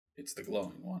It's the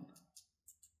glowing one.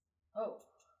 Oh.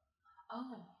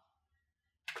 Oh.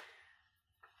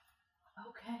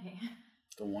 Okay.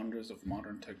 The wonders of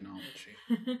modern technology.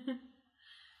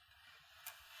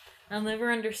 I'll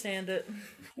never understand it.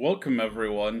 Welcome,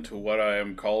 everyone, to what I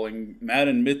am calling Matt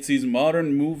and Mitzy's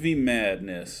Modern Movie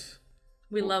Madness.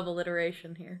 We love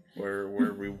alliteration here. Where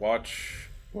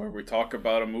we talk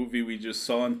about a movie we just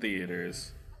saw in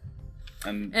theaters.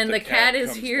 And the cat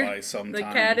is here. The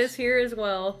cat is here as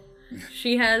well.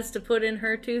 She has to put in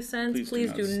her 2 cents.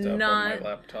 Please do step not. on my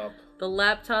laptop. The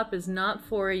laptop is not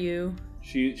for you.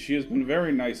 She has been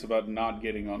very nice about not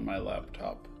getting on my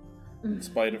laptop, in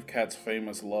spite of Kat's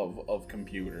famous love of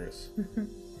computers.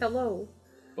 Hello.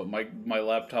 But my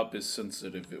laptop is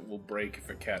sensitive. It will break if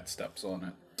a cat steps on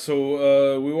it.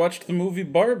 So, we watched the movie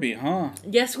Barbie, huh?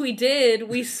 Yes, we did.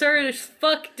 We sure as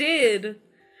fuck did.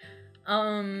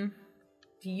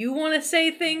 Do you want to say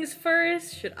things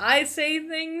first? Should I say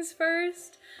things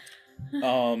first?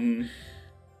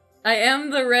 I am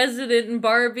the resident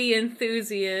Barbie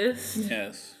enthusiast.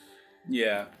 Yes.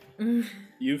 Yeah.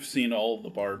 You've seen all the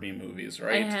Barbie movies,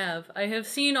 right? I have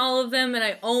seen all of them, and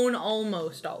I own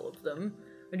almost all of them.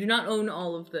 I do not own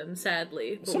all of them,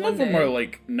 sadly. But some of them are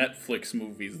like Netflix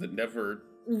movies that never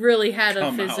really had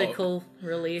a physical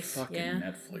release. Fucking yeah.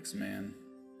 Netflix, man.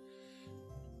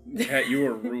 Kat, you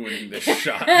are ruining this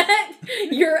shot.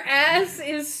 Your ass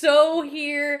is so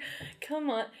here. Come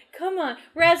on,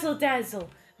 razzle dazzle.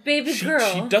 Baby girl.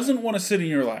 She doesn't want to sit in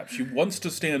your lap. She wants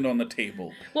to stand on the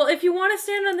table. Well, if you want to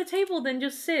stand on the table, then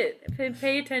just sit.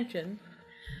 Pay attention.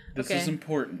 This is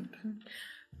important.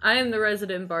 I am the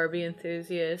resident Barbie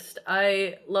enthusiast.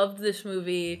 I loved this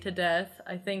movie to death.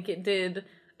 I think it did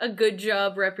a good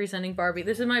job representing Barbie.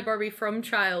 This is my Barbie from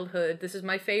childhood. This is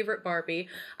my favorite Barbie.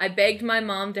 I begged my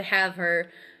mom to have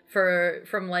her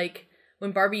from like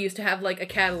when Barbie used to have like a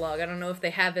catalog. I don't know if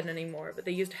they have it anymore, but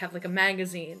they used to have like a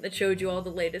magazine that showed you all the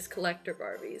latest collector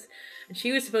Barbies. And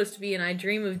she was supposed to be an I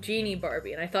Dream of Jeannie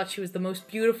Barbie, and I thought she was the most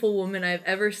beautiful woman I've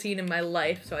ever seen in my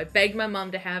life. So I begged my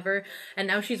mom to have her, and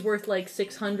now she's worth like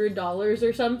 $600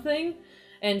 or something.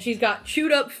 And she's got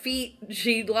chewed up feet.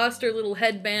 She lost her little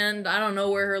headband. I don't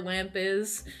know where her lamp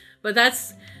is. But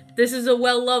this is a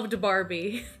well-loved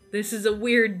Barbie. This is a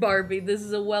weird Barbie. This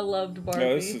is a well-loved Barbie.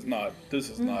 No, this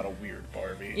is not a weird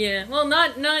Barbie. Yeah, well,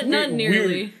 not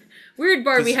nearly. Weird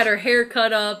Barbie had her hair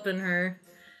cut up and her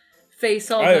face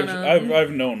all done up.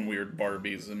 I've known weird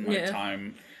Barbies in my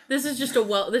time. This is just a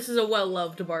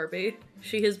well-loved Barbie.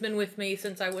 She has been with me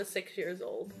since I was 6 years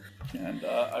old. And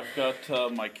I've got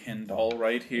my Ken doll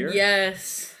right here.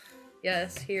 Yes,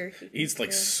 here. He's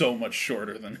like so much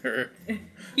shorter than her.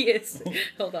 He is.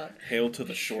 Hold on. Hail to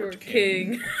the short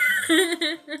king.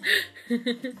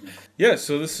 King. Yeah,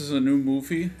 so this is a new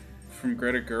movie from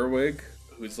Greta Gerwig,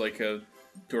 who's like a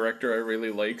director I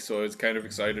really like, so I was kind of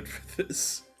excited for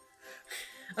this.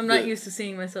 I'm not used to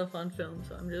seeing myself on film,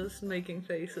 so I'm just making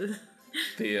faces.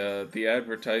 The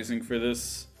advertising for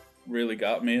this really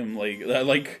got me. I'm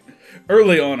like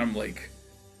early on I'm like,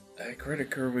 Greta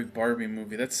Gerwig Barbie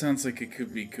movie, that sounds like it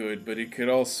could be good, but it could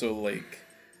also, like,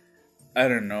 I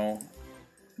don't know.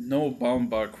 Noah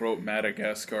Baumbach wrote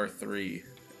Madagascar 3.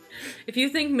 If you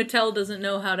think Mattel doesn't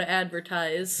know how to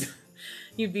advertise,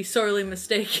 you'd be sorely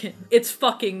mistaken. It's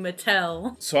fucking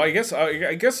Mattel. So I guess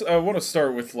I want to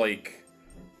start with, like,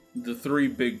 the 3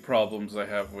 big problems I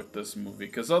have with this movie,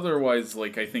 because otherwise,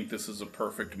 like, I think this is a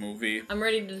perfect movie. I'm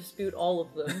ready to dispute all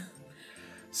of them.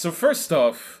 So first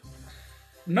off,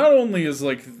 not only is,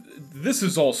 like, this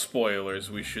is all spoilers,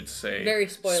 we should say. Very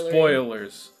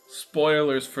spoilery.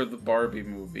 Spoilers for the Barbie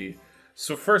movie.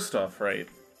 So first off, right,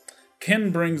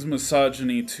 Ken brings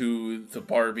misogyny to the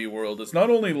Barbie world. It's not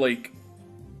only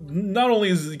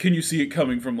can you see it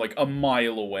coming from, like, a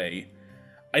mile away.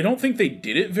 I don't think they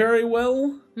did it very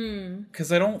well.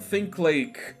 Because I don't think,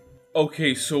 like,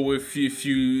 okay, so if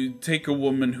you take a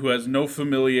woman who has no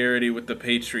familiarity with the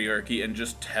patriarchy and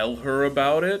just tell her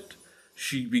about it,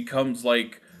 she becomes,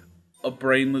 like, a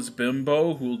brainless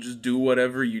bimbo who'll just do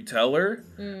whatever you tell her.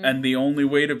 And the only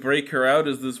way to break her out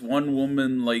is this one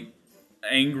woman, like,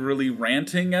 angrily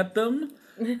ranting at them.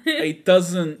 I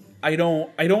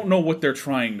don't know what they're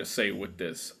trying to say with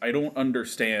this. I don't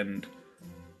understand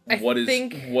what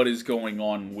is going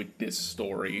on with this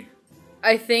story.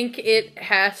 I think it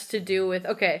has to do with,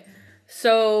 okay,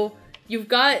 so you've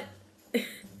got I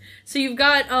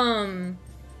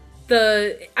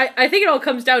think it all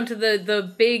comes down to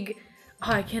the big,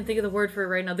 I can't think of the word for it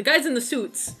right now. The guys in the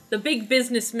suits, the big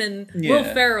businessmen, Will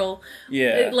Ferrell.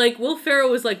 Yeah. Like, Will Ferrell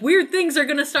was like, weird things are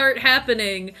gonna start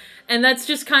happening. And that's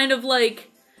just kind of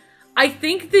like, I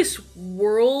think this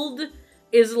world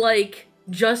is like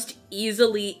just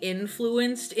easily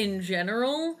influenced in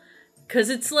general, because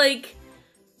it's like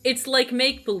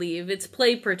make-believe, it's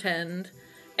play pretend,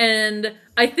 and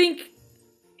I think,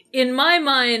 in my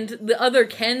mind, the other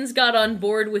Kens got on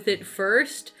board with it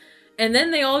first, and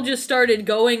then they all just started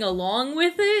going along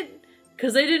with it,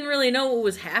 because they didn't really know what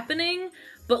was happening,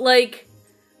 but, like,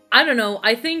 I don't know,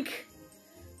 I think,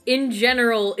 in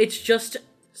general, it's just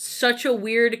such a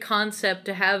weird concept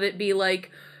to have it be like,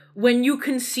 when you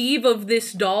conceive of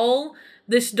this doll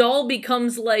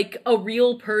becomes like a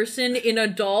real person in a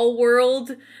doll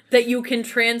world that you can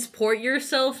transport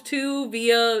yourself to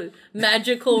via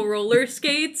magical roller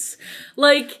skates.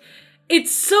 Like,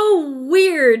 it's so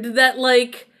weird that,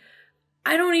 like,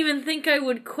 I don't even think I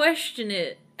would question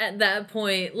it at that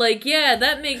point. Like, yeah,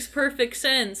 that makes perfect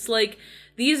sense. Like,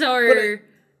 these are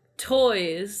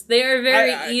toys. They are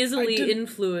very easily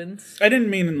influenced. I didn't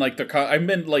mean in, like, I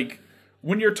meant, like,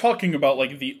 when you're talking about,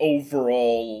 like, the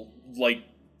overall, like,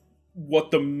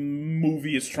 what the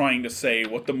movie is trying to say,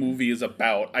 what the movie is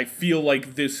about, I feel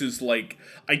like this is, like,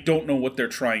 I don't know what they're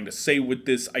trying to say with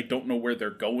this, I don't know where they're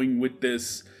going with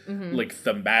this, like,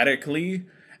 thematically,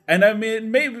 and I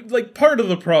mean, maybe, like, part of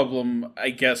the problem, I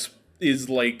guess, is,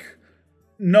 like,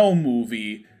 no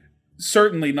movie,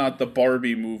 certainly not the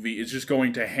Barbie movie, is just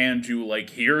going to hand you,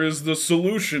 like, here is the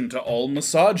solution to all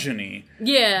misogyny.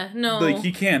 Yeah, no. Like,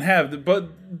 you can't have, but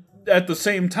at the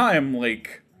same time,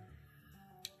 like,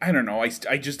 I don't know, I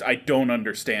don't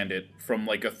understand it from,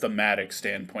 like, a thematic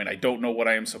standpoint. I don't know what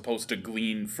I am supposed to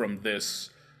glean from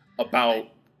this about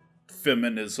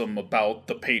feminism, about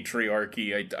the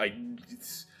patriarchy.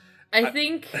 I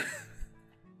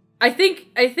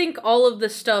think all of the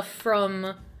stuff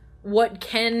from what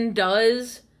Ken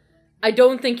does, I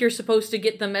don't think you're supposed to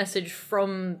get the message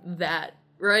from that,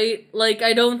 right? Like,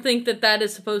 I don't think that that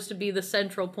is supposed to be the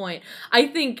central point. I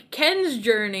think Ken's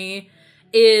journey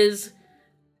is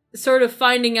sort of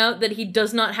finding out that he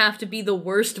does not have to be the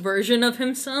worst version of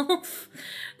himself.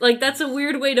 Like, that's a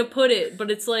weird way to put it, but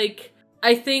it's like,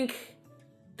 I think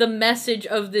the message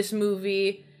of this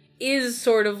movie is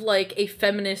sort of like a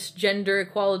feminist gender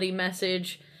equality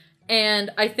message, and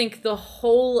I think the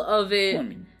whole of it, well, I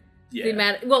mean,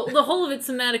 yeah. the whole of it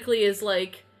thematically is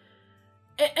like,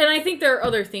 and I think there are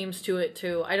other themes to it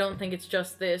too. I don't think it's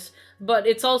just this, but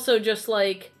it's also just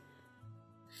like,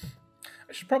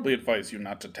 I should probably advise you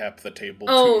not to tap the table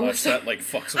too much. That, like,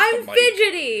 fucks with the mic.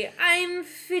 I'm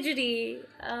fidgety.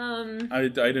 I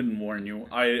didn't warn you.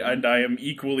 I am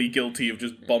equally guilty of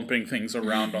just bumping things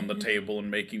around on the table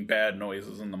and making bad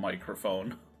noises in the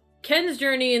microphone. Ken's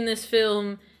journey in this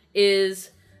film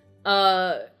is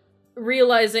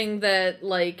realizing that,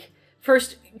 like,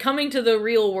 first coming to the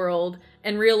real world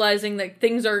and realizing that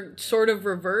things are sort of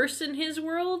reverse in his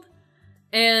world,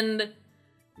 and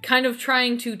kind of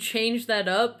trying to change that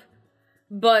up,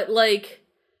 but, like,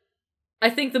 I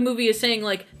think the movie is saying,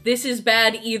 like, this is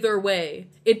bad either way.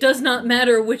 It does not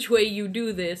matter which way you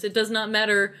do this. It does not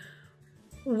matter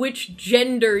which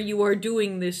gender you are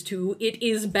doing this to. It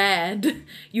is bad.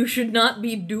 You should not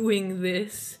be doing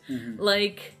this.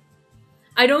 Like,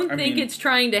 I mean, it's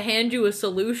trying to hand you a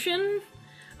solution.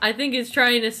 I think it's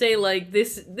trying to say, like,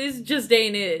 this just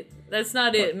ain't it. That's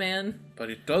not it, man. But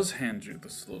it does hand you the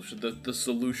solution. The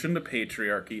solution to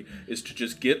patriarchy is to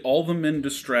just get all the men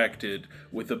distracted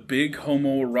with a big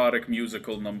homoerotic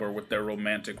musical number with their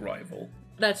romantic rival.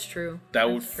 That's true.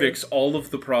 That would fix all of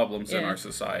the problems in our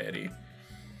society.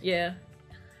 Yeah.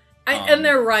 And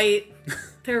they're right.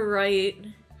 They're right.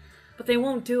 But they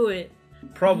won't do it.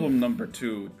 Problem number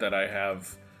 2 that I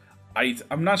have,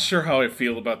 I'm not sure how I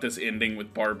feel about this ending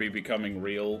with Barbie becoming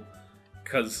real.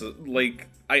 Because, like,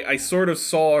 I sort of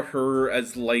saw her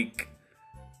as, like,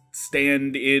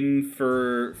 stand-in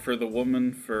for the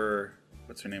woman, for,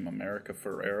 what's her name, America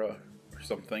Ferrera or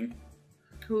something?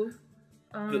 Who?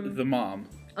 The mom.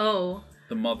 Oh.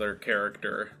 The mother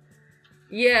character.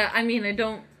 Yeah, I mean, I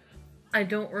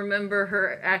don't remember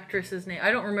her actress's name.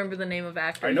 I don't remember the name of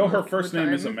actors. I know her first name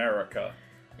is America.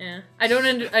 Yeah. I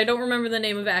don't remember the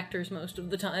name of actors most of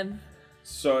the time.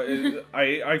 So,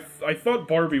 I thought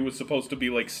Barbie was supposed to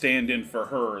be, like, stand-in for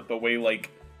her, the way,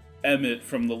 like, Emmett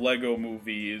from the Lego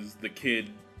movie is the kid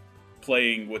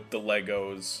playing with the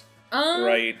Legos,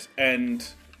 right? And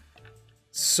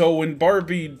so when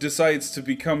Barbie decides to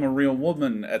become a real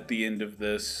woman at the end of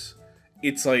this,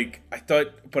 it's like, I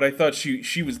thought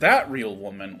she was that real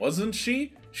woman, wasn't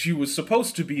she? She was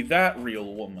supposed to be that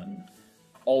real woman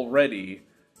already.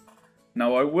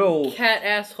 Now I will... Cat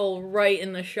asshole right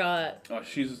in the shot. Oh,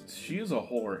 she is a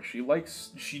whore.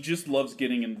 She just loves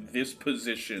getting in this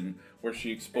position where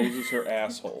she exposes her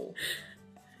asshole.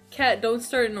 Kat, don't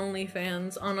start an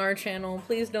OnlyFans on our channel.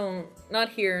 Please don't. Not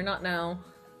here, not now.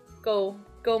 Go,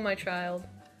 my child.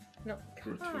 No.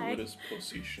 Gratuitous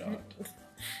pussy shot.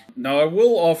 Now, I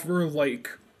will offer, like,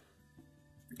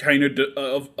 kind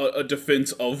of a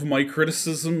defense of my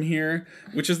criticism here,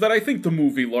 which is that I think the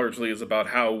movie largely is about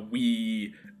how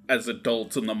we, as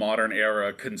adults in the modern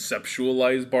era,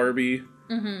 conceptualize Barbie.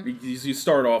 Mm-hmm. You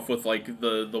start off with, like,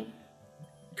 the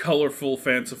colorful,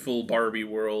 fanciful Barbie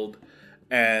world,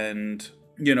 and,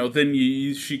 you know, then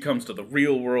she comes to the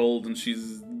real world, and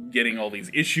she's getting all these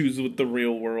issues with the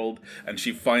real world, and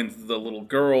she finds the little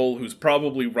girl who's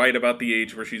probably right about the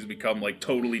age where she's become, like,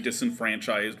 totally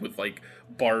disenfranchised with, like,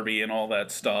 Barbie and all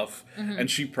that stuff, and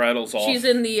she prattles off. She's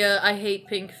in the, I hate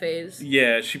pink phase.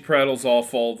 Yeah, she prattles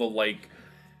off all the, like,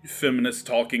 feminist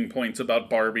talking points about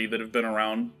Barbie that have been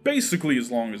around basically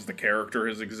as long as the character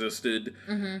has existed.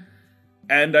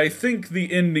 And I think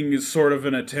the ending is sort of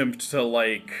an attempt to,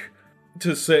 like,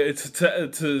 to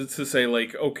say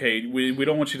like, okay, we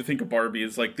don't want you to think of Barbie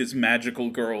as, like, this magical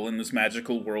girl in this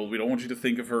magical world. We don't want you to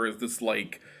think of her as this,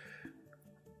 like,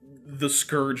 the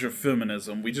scourge of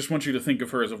feminism. We just want you to think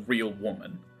of her as a real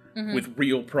woman with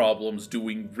real problems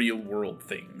doing real world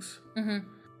things.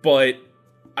 But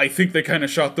I think they kind of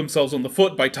shot themselves on the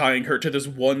foot by tying her to this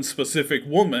one specific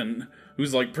woman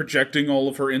who's, like, projecting all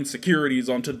of her insecurities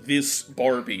onto this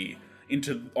Barbie,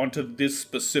 onto this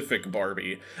specific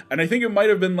Barbie. And I think it might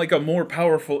have been, like, a more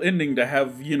powerful ending to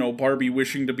have, you know, Barbie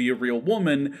wishing to be a real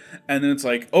woman, and then it's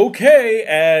like, okay,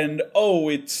 and, oh,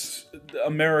 it's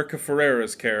America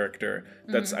Ferrera's character.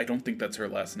 I don't think that's her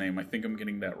last name. I think I'm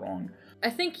getting that wrong. I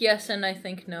think yes and I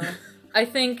think no. I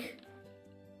think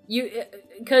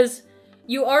because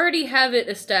you already have it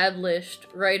established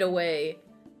right away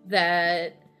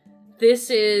that this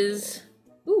is...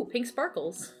 Ooh, pink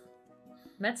sparkles.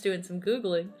 Matt's doing some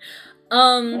Googling.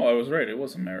 Oh, I was right. It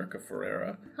was America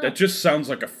Ferrera. Huh. That just sounds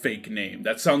like a fake name.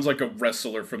 That sounds like a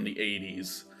wrestler from the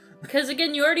 80s. Because,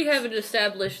 again, you already have it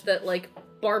established that, like,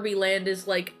 Barbie Land is,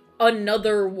 like,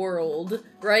 another world,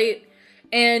 right?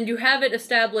 And you have it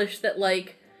established that,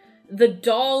 like, the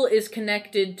doll is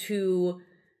connected to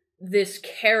this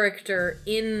character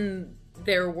in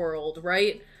their world,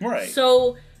 right? Right.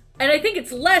 So, and I think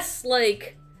it's less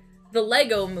like the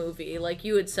Lego movie, like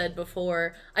you had said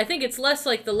before. I think it's less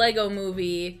like the Lego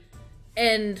movie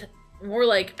and more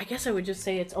like, I guess I would just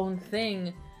say its own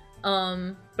thing.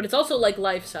 But it's also like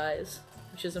Life Size,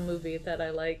 which is a movie that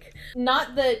I like.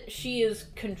 Not that she is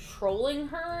controlling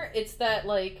her, it's that,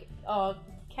 like,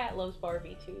 Kat loves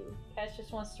Barbie too. Kat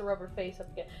just wants to rub her face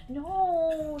up again.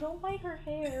 No, don't bite her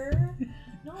hair.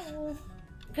 No.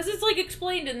 Because it's, like,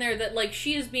 explained in there that, like,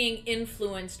 she is being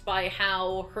influenced by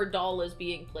how her doll is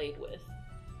being played with.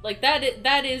 Like,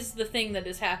 that is the thing that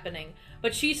is happening.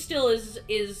 But she still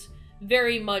is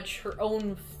very much her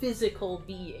own physical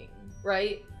being,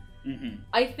 right?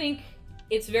 I think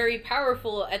it's very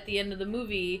powerful at the end of the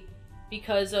movie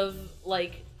because of,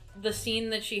 like, the scene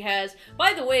that she has.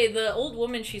 By the way, the old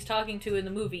woman she's talking to in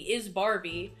the movie is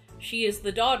Barbie. She is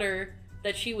the daughter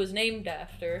that she was named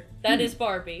after. That is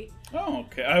Barbie. Oh,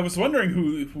 okay. I was wondering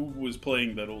who was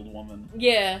playing that old woman.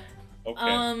 Yeah.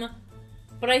 Okay.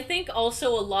 But I think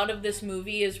also a lot of this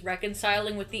movie is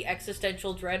reconciling with the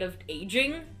existential dread of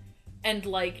aging and,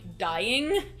 like,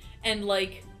 dying and,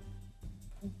 like,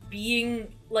 being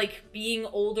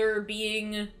older,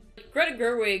 being... Greta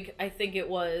Gerwig, I think it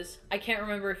was. I can't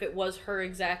remember if it was her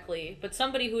exactly, but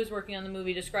somebody who was working on the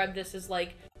movie described this as,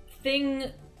 like, thing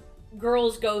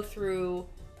girls go through,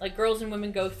 like, girls and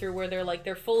women go through where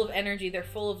they're full of energy, they're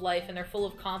full of life, and they're full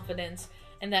of confidence,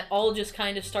 and that all just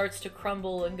kind of starts to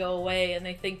crumble and go away, and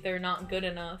they think they're not good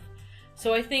enough.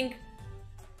 So I think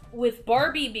with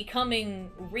Barbie becoming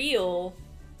real,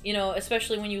 you know,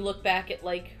 especially when you look back at,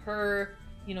 like, her,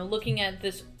 you know, looking at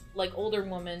this, like, older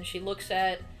woman, she looks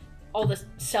at all the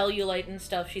cellulite and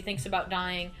stuff, she thinks about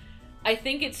dying. I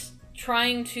think it's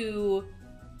trying to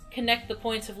connect the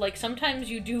points of, like, sometimes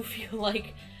you do feel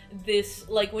like this,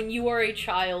 like, when you are a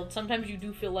child, sometimes you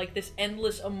do feel like this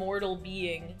endless immortal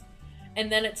being,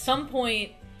 and then at some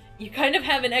point you kind of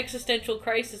have an existential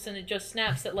crisis and it just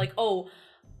snaps that, like, oh,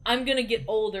 I'm gonna get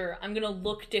older, I'm gonna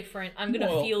look different, I'm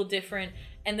gonna feel different,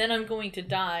 and then I'm going to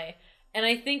die. And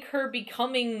I think her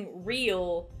becoming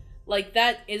real, like,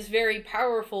 that is very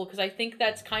powerful, because I think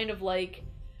that's kind of, like,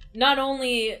 not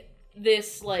only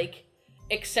this, like,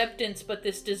 acceptance, but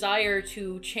this desire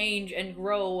to change and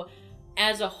grow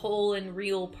as a whole and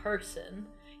real person.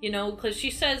 You know, because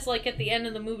she says, like, at the end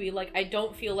of the movie, like, I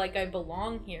don't feel like I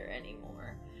belong here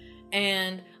anymore.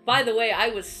 And, by the way, I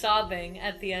was sobbing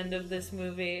at the end of this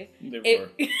movie.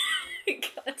 It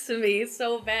got to me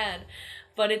so bad.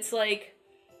 but it's like,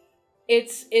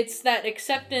 it's that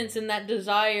acceptance and that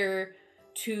desire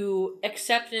to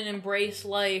accept and embrace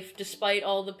life despite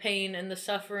all the pain and the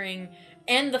suffering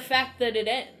and the fact that it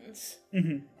ends,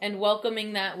 and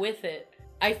welcoming that with it.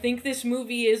 I think this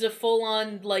movie is a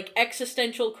full-on, like,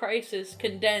 existential crisis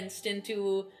condensed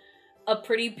into a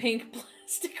pretty pink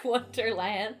plastic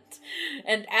wonderland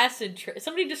and acid trip.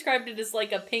 Somebody described it as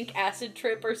like a pink acid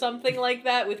trip or something like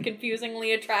that with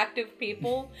confusingly attractive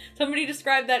people. Somebody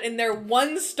described that in their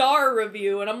 1-star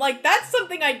review, and I'm like, that's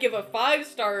something I'd give a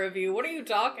 5-star review. What are you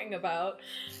talking about?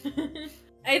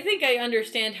 I think I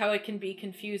understand how it can be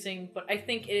confusing, but I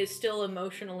think it is still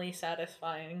emotionally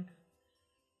satisfying.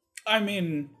 I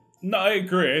mean, no, I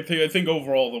agree. I think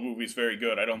overall the movie's very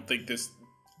good. I don't think this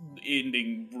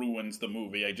ending ruins the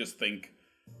movie. I just think,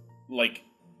 like,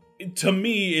 to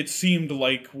me, it seemed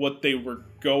like what they were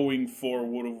going for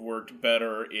would have worked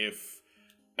better if,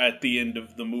 at the end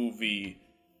of the movie,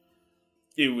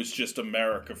 it was just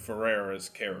America Ferrera's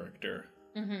character.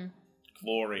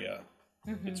 Gloria.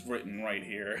 It's written right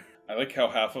here. I like how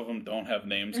half of them don't have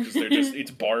names, because they're just, it's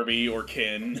Barbie or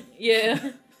Ken.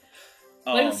 Yeah.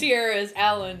 Little Sierra is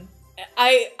Alan.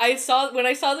 I saw, when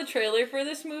I saw the trailer for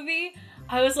this movie,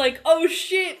 I was like, oh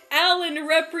shit, Alan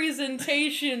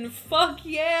representation, fuck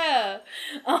yeah!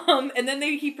 And then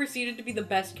he proceeded to be the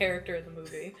best character in the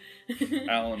movie.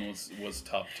 Alan was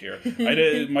top tier.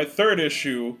 My third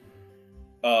issue,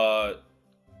 they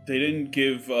didn't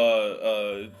give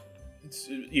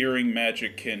Earring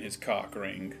Magic Kin his cock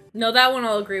ring. No, that one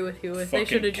I'll agree with you with. Fucking they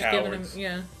should have just given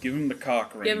him, Give him the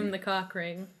cock ring. Give him the cock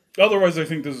ring. Otherwise, I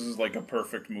think this is like a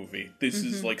perfect movie. This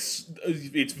is like,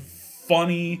 it's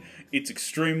funny, it's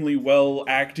extremely well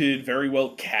acted, very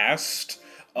well cast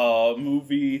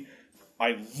movie.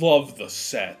 I love the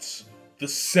sets. The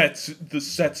sets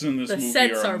in this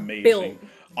movie are amazing.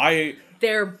 Built.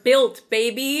 They're built,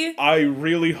 baby! I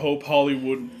really hope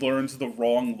Hollywood learns the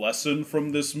wrong lesson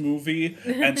from this movie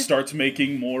and starts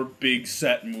making more big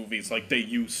set movies like they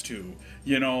used to.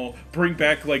 You know, bring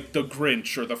back, like, The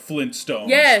Grinch or The Flintstones.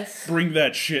 Yes! Bring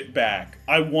that shit back.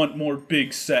 I want more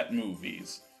big set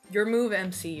movies. Your move,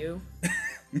 MCU.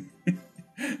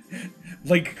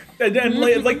 Like, and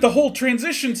like the whole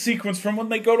transition sequence from when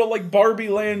they go to, like, Barbie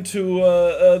Land to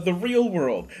the real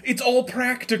world. It's all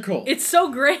practical. It's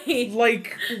so great.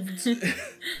 Like,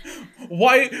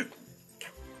 why?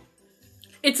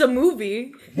 It's a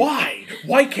movie. Why?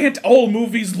 Why can't all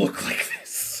movies look like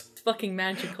this? It's fucking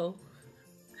magical.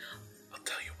 I'll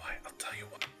tell you why.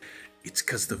 It's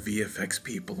because the VFX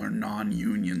people are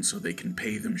non-union, so they can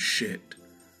pay them shit.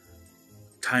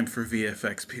 Time for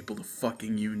VFX people to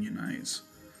fucking unionize.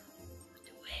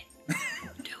 Do it.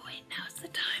 Do it. Now's the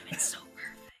time. It's so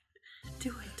perfect. Do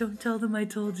it. Don't tell them I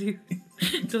told you.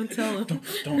 Don't tell them.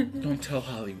 Don't tell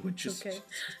Hollywood. Just okay.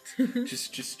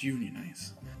 just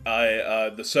unionize.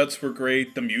 The sets were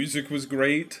great. The music was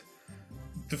great.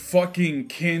 The fucking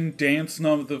Ken dance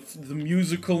number, the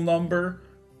musical number,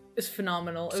 is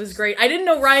phenomenal. It was great. I didn't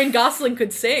know Ryan Gosling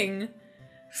could sing,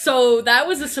 so that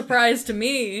was a surprise to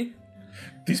me.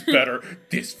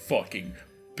 This fucking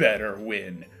better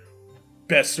win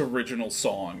Best Original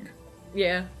Song.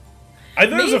 Yeah.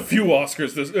 There's a few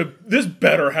Oscars. This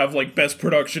better have, like, Best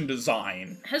Production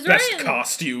Design. Best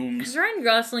Costumes. Has Ryan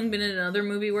Gosling been in another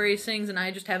movie where he sings and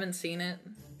I just haven't seen it?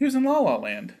 He was in La La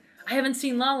Land. I haven't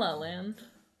seen La La Land.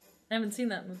 I haven't seen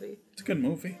that movie. It's a good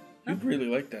movie. You'd really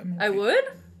like that movie. I would?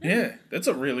 Yeah, that's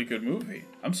a really good movie.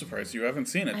 I'm surprised you haven't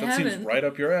seen it. That seems right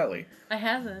up your alley. I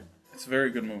haven't. It's a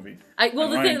very good movie.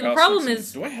 The problem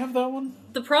is... Do I have that one?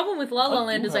 The problem with La La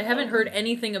Land is I haven't heard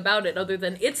anything about it other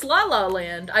than, it's La La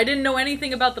Land. I didn't know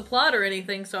anything about the plot or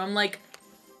anything, so I'm like,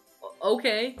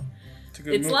 okay. It's a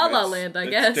good movie. La La Land, I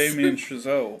guess. It's Damien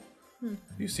Chazelle. Have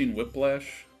you seen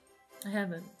Whiplash? I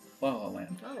haven't. La La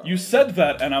Land. You said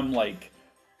that, and I'm like,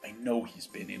 I know he's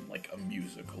been in, like, a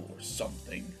musical or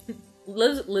something.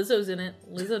 Lizzo's in it.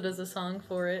 Lizzo does a song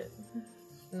for it.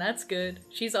 And that's good.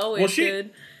 She's always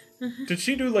good. Did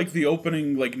she do, like, the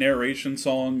opening, like, narration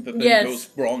song that then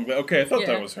goes wrong? Okay, I thought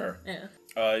that was her. Yeah.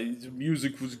 The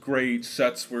music was great,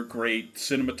 sets were great,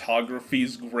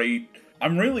 cinematography's great.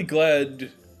 I'm really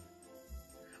glad...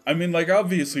 I mean, like,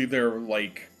 obviously there are,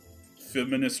 like,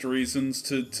 feminist reasons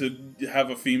to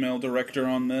have a female director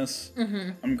on this.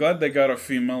 I'm glad they got a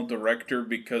female director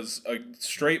because a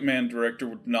straight man director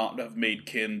would not have made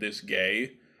Ken this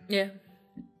gay. Yeah.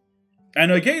 And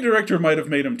a gay director might have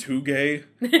made him too gay.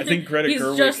 I think Greta He's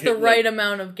Gerwig just the right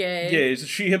amount of gay. Yeah,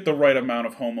 she hit the right amount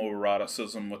of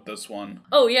homoeroticism with this one.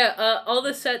 Oh yeah, all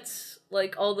the sets,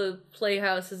 like all the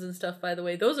playhouses and stuff, by the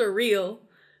way, those are real.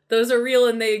 Those are real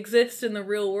and they exist in the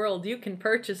real world. You can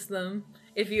purchase them.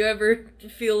 if you ever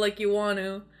feel like you want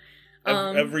to.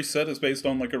 Every set is based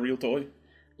on, like, a real toy?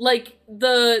 Like,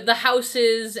 the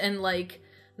houses and, like,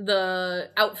 the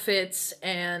outfits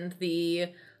and the,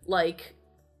 like,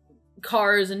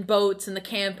 cars and boats and the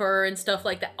camper and stuff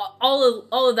like that.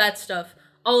 All of that stuff.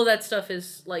 All of that stuff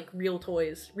is, like, real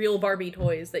toys. Real Barbie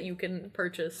toys that you can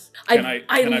purchase. Can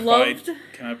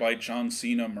I buy John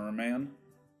Cena Merman?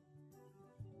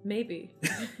 Maybe.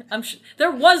 I'm sure there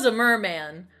was a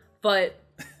merman, but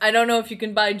I don't know if you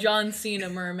can buy John Cena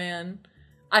Merman.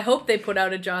 I hope they put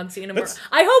out a John Cena Merman.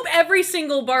 I hope every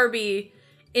single Barbie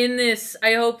in this,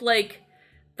 I hope, like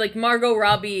Margot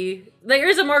Robbie, there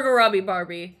is a Margot Robbie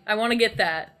Barbie. I want to get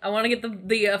that. I want to get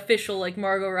the official, like,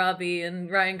 Margot Robbie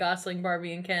and Ryan Gosling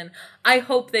Barbie and Ken. I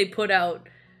hope they put out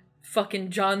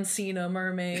fucking John Cena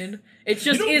Mermaid. It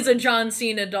just is a John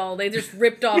Cena doll. They just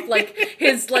ripped off, like,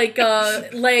 his, like,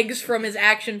 legs from his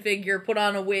action figure, put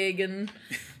on a wig, and...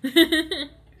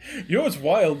 You know what's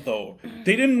wild, though?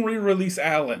 They didn't re-release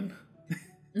Alan.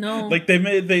 No. Like,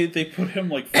 they put him,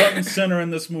 like, front and center in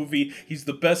this movie. He's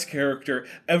the best character.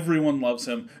 Everyone loves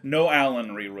him. No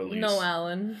Alan re-release. No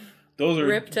Alan. Those are...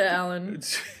 Rip to Alan.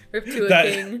 Rip to a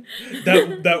king.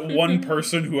 That one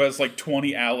person who has, like,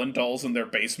 20 Alan dolls in their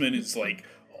basement is like,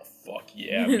 oh, fuck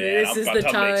yeah, man. I'm about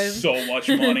to make so much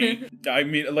money. I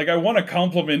mean, like, I want to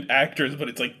compliment actors, but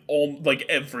it's like,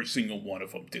 every single one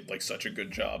of them did, like, such a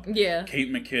good job. Yeah. Kate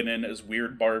McKinnon as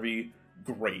Weird Barbie,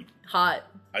 great. Hot.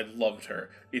 I loved her.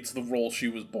 It's the role she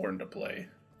was born to play.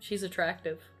 She's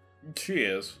attractive. She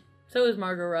is. So is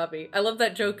Margot Robbie. I love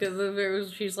that joke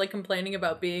of she's, like, complaining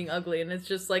about being ugly, and it's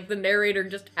just, like, the narrator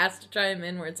just has to chime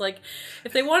in, where it's like,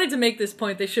 if they wanted to make this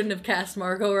point, they shouldn't have cast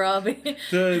Margot Robbie.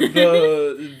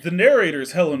 The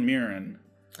narrator's Helen Mirren,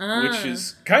 which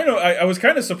is kind of... I was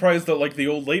kind of surprised that, like, the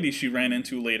old lady she ran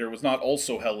into later was not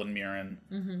also Helen Mirren.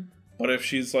 Mm-hmm. But if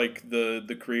she's, like,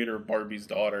 the creator of Barbie's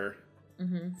daughter...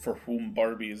 Mm-hmm. For whom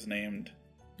Barbie is named.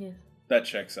 Yes. That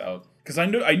checks out. Because I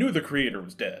knew the creator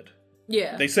was dead.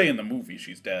 Yeah. They say in the movie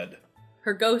she's dead.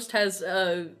 Her ghost has,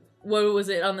 what was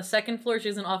it, on the second floor? She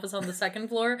has an office on the second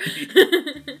floor.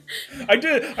 I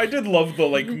did love the,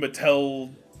 like,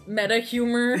 Mattel... Meta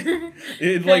humor.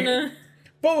 Like,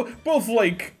 both,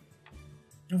 like,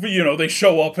 you know, they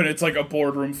show up and it's, like, a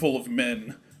boardroom full of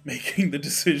men making the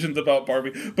decisions about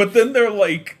Barbie. But then they're,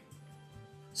 like...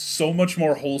 so much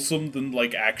more wholesome than,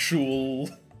 like, actual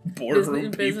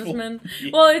boardroom people. Businessmen. Yeah.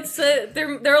 Well, it's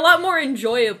they're a lot more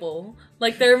enjoyable.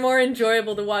 Like, they're more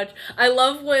enjoyable to watch. I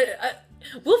love what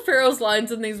Will Ferrell's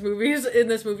lines in this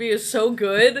movie is so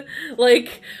good.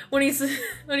 Like, when he's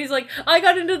like, I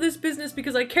got into this business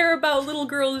because I care about little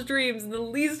girls' dreams in the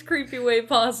least creepy way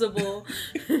possible.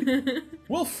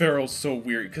 Will Ferrell's so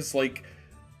weird because, like,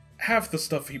 half the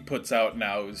stuff he puts out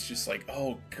now is just like,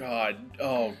 oh god,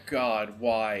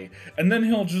 why? And then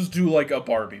he'll just do, like, a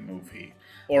Barbie movie.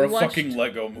 Or a fucking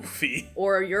Lego movie.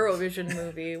 Or a Eurovision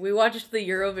movie. We watched the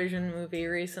Eurovision movie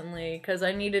recently, because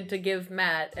I needed to give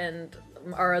Matt and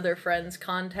our other friends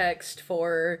context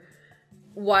for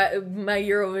why my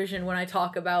Eurovision, when I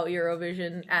talk about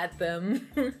Eurovision at them.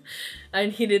 I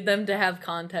needed them to have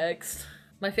context.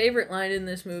 My favorite line in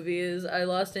this movie is, I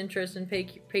lost interest in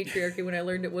patriarchy when I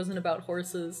learned it wasn't about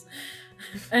horses.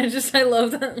 I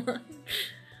love that line.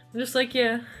 I'm just like,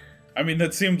 yeah. I mean,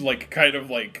 that seemed like, kind of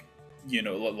like, you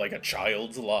know, like a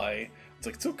child's lie. It's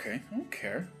like, it's okay, I don't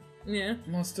care. Yeah.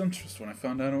 I lost interest when I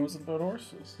found out it wasn't about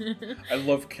horses. I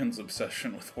love Ken's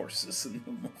obsession with horses in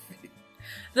the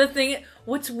movie.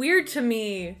 What's weird to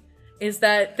me is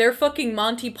that they're fucking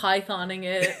Monty Pythoning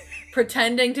it,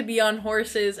 pretending to be on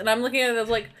horses, and I'm looking at it, I was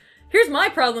like, here's my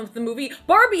problem with the movie.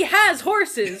 Barbie has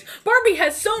horses! Barbie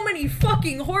has so many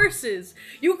fucking horses!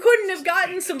 You couldn't have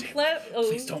gotten some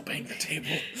Please don't bang the table.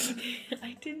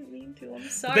 I didn't mean to, I'm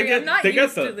sorry, I'm not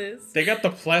used to this. They got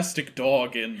the plastic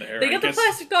dog in there. They got the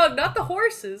plastic dog, not the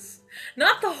horses.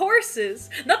 Not the horses.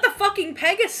 Not the fucking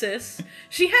Pegasus.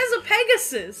 She has a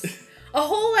Pegasus. A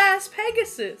whole ass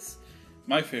Pegasus.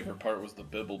 My favorite part was the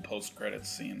Bibble post-credits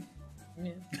scene.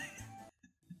 Yeah.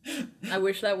 I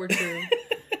wish that were true.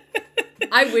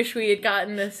 I wish we had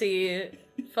gotten to see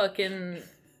fucking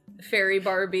Fairy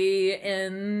Barbie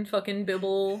and fucking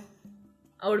Bibble.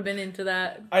 I would have been into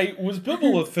that. Was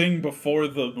Bibble a thing before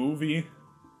the movie?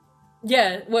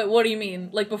 Yeah, what do you mean?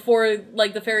 Like before,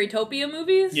 like the Fairytopia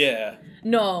movies? Yeah.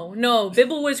 No,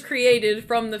 Bibble was created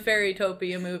from the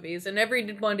Fairytopia movies, and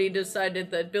everybody decided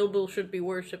that Bibble should be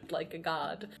worshipped like a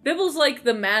god. Bibble's like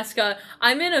the mascot.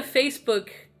 I'm in a Facebook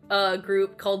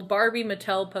group called Barbie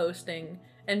Mattel Posting,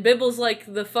 and Bibble's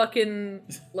like the fucking,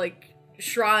 like,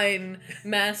 shrine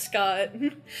mascot.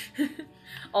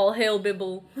 All hail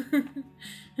Bibble.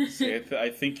 See, I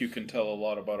think you can tell a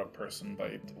lot about a person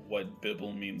by what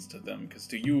Bibble means to them, because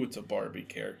to you it's a Barbie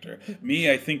character.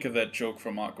 Me, I think of that joke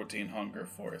from Aqua Teen Hunger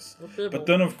Force. But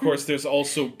then, of course, there's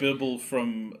also Bibble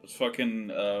from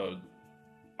fucking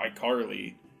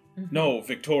iCarly. No,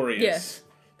 Victorious. Yes.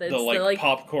 The like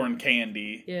popcorn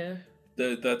candy. Yeah.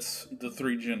 That's the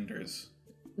three genders.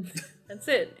 That's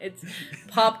it. It's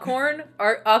popcorn,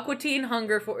 Aqua Teen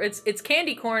Hunger Force. It's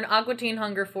candy corn, Aqua Teen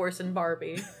Hunger Force, and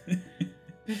Barbie.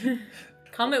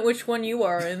 Comment which one you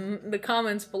are in the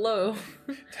comments below.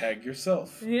 Tag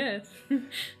yourself. Yes. Do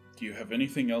you have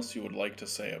anything else you would like to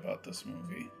say about this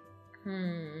movie?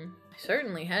 I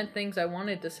certainly had things I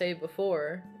wanted to say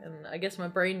before, and I guess my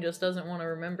brain just doesn't want to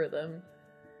remember them.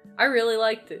 I really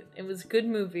liked it. It was a good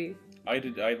movie. I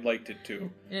liked it too.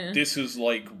 Yeah. This is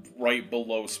like right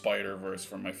below Spider-Verse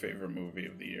for my favorite movie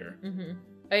of the year.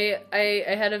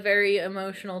 I had a very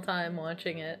emotional time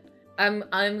watching it. I'm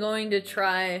going to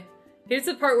try. Here's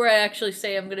the part where I actually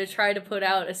say I'm going to try to put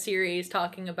out a series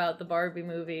talking about the Barbie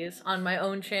movies on my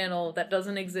own channel that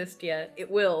doesn't exist yet. It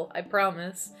will, I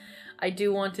promise. I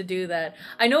do want to do that.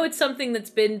 I know it's something that's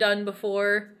been done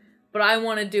before, but I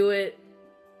want to do it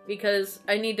because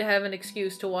I need to have an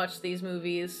excuse to watch these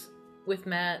movies with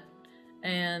Matt,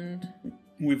 and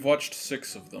we've watched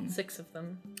 6 of them. 6 of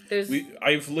them.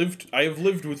 I have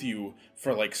lived with you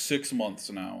for like 6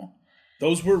 months now.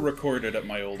 Those were recorded at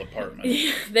my old apartment.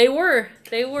 Yeah, they were.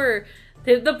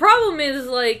 The problem is,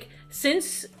 like,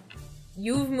 since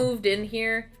you've moved in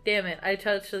here, damn it, I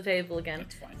touched the table again.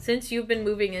 That's fine. Since you've been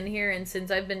moving in here, and since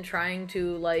I've been trying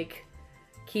to, like,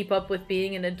 keep up with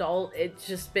being an adult, it's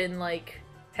just been, like,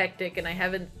 hectic, and I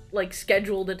haven't, like,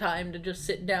 scheduled a time to just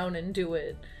sit down and do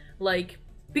it. Like,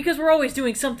 because we're always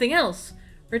doing something else.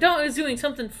 We're always doing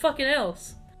something fucking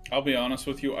else. I'll be honest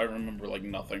with you, I remember, like,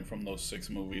 nothing from those 6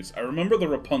 movies. I remember the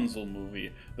Rapunzel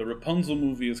movie. The Rapunzel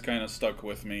movie is kind of stuck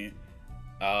with me.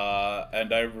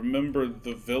 And I remember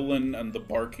the villain and the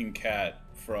barking cat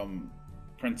from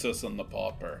Princess and the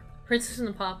Pauper. Princess and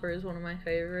the Pauper is one of my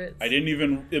favorites. I didn't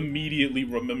even immediately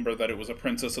remember that it was a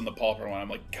Princess and the Pauper one. I'm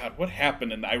like, God, what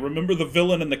happened? And I remember the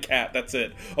villain and the cat, that's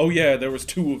it. Oh yeah, there was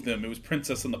 2 of them. It was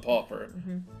Princess and the Pauper.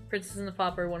 Princess and the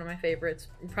Pauper, one of my favorites.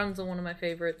 Rapunzel, one of my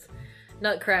favorites.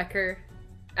 Nutcracker,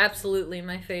 absolutely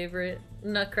my favorite.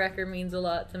 Nutcracker means a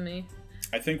lot to me.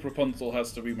 I think Rapunzel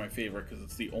has to be my favorite because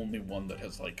it's the only one that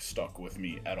has, like, stuck with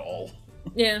me at all.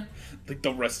 Yeah. Like,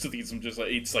 the rest of these, I'm just like,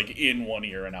 it's like in one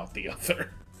ear and out the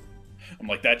other. I'm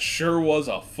like, that sure was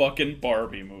a fucking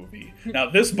Barbie movie. Now,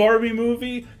 this Barbie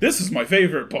movie, this is my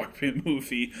favorite Barbie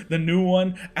movie. The new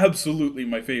one, absolutely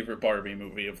my favorite Barbie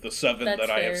movie of the 7 That's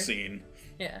that I have fair. seen.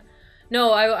 Yeah.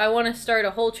 No, I want to start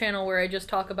a whole channel where I just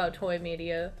talk about toy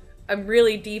media. I'm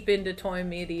really deep into toy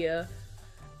media.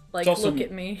 Like, also, look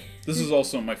at me. This is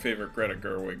also my favorite Greta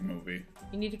Gerwig movie.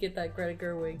 You need to get that Greta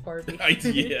Gerwig Barbie.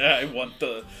 I want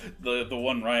the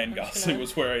one Ryan Gosling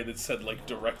was where it said, like,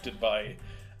 directed by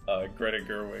Greta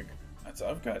Gerwig.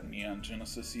 I've got Neon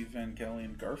Genesis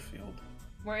Evangelion Garfield.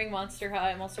 I'm wearing Monster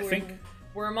High. I'm also wearing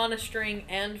Worm on a String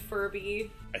and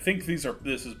Furby. I think this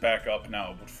is back up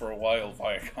now, but for a while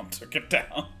Viacom took it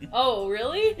down. Oh,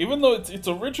 really? Even though it's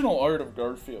original art of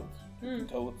Garfield. You can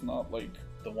tell it's not like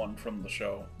the one from the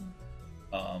show.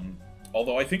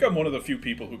 Although I think I'm one of the few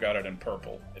people who got it in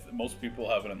purple. Most people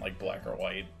have it in like black or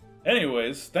white.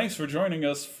 Anyways, thanks for joining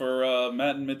us for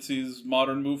Matt and Mitzi's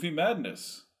Modern Movie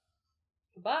Madness.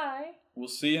 Bye. We'll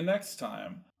see you next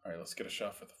time. Alright, let's get a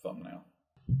shot for the thumbnail.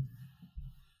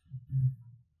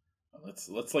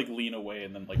 Let's like lean away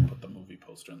and then like put the movie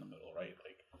poster in the middle, right?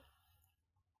 Like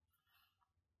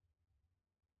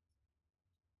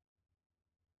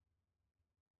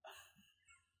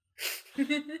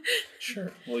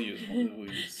Sure, we'll use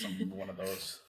one of those.